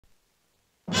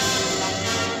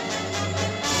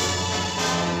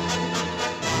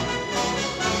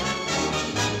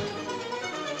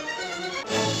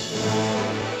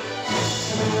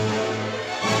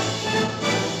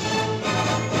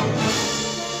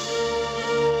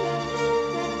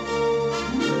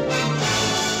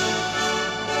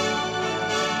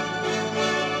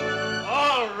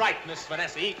Miss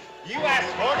Vanessa. You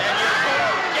asked for it, and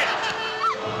you get it.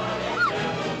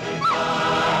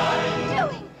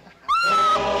 Doing?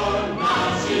 Oh,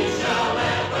 now she shall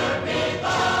ever be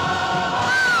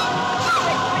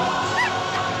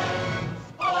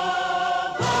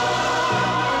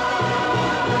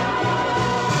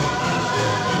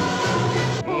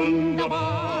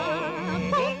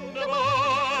Wunderbar,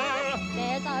 wunderbar.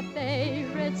 There's our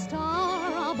favorite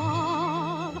star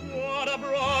above. What a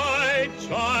bright,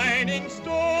 shining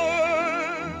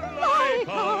star. Like a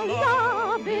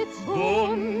love, it's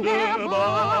wunderbar.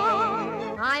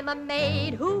 I'm a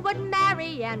maid who would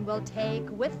marry and will take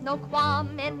with no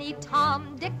qualm any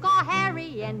Tom, Dick, or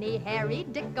Harry, any Harry,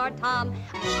 Dick, or Tom.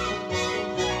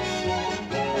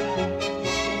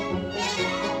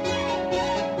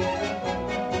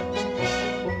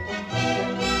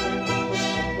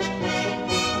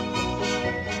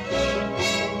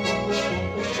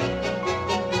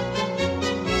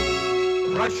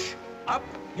 Brush up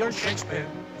your Shakespeare.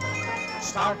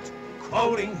 Start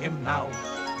quoting him now.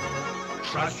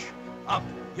 Brush up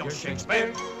your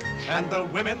Shakespeare, and the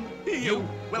women you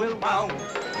will wow.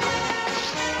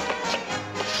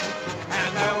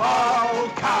 And they'll all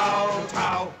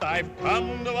kowtow. I've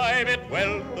come to wive it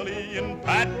wealthily in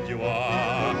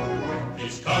Padua.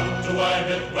 He's come to wive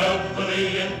it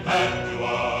wealthily in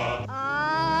Padua.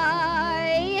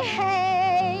 I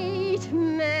hate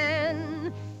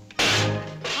men.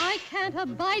 I can't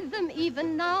abide them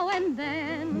even now and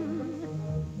then.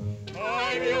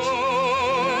 I'm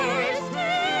yours still,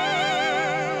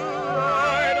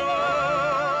 right on.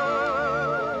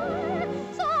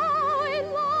 So in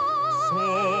love, So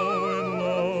in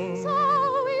love, so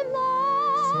in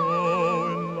love, so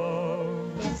in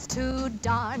love. It's too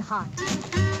darn hot.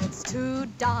 It's too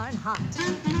darn hot.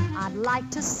 I'd like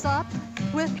to sup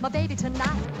with my baby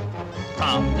tonight.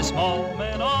 From this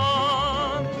moment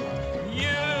on, you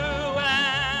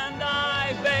and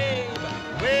I, babe,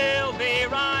 will be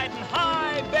riding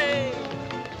high, babe.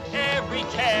 Every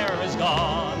care is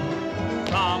gone.